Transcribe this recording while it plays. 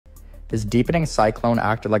This deepening cyclone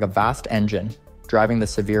acted like a vast engine, driving the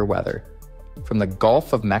severe weather. From the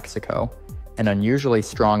Gulf of Mexico, an unusually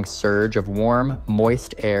strong surge of warm,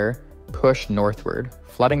 moist air pushed northward,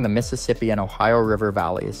 flooding the Mississippi and Ohio River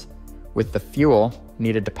valleys, with the fuel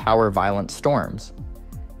needed to power violent storms.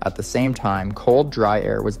 At the same time, cold, dry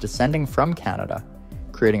air was descending from Canada,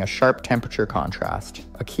 creating a sharp temperature contrast,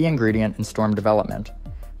 a key ingredient in storm development.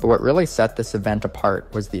 But what really set this event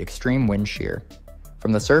apart was the extreme wind shear.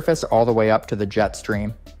 From the surface all the way up to the jet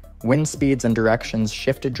stream, wind speeds and directions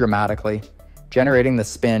shifted dramatically, generating the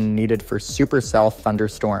spin needed for supercell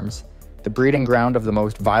thunderstorms, the breeding ground of the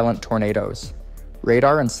most violent tornadoes.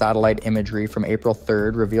 Radar and satellite imagery from April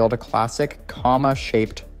 3rd revealed a classic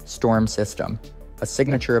comma-shaped storm system, a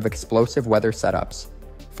signature of explosive weather setups.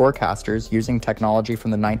 Forecasters, using technology from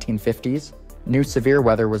the 1950s, knew severe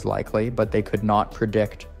weather was likely, but they could not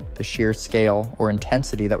predict the sheer scale or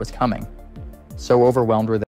intensity that was coming. So overwhelmed were they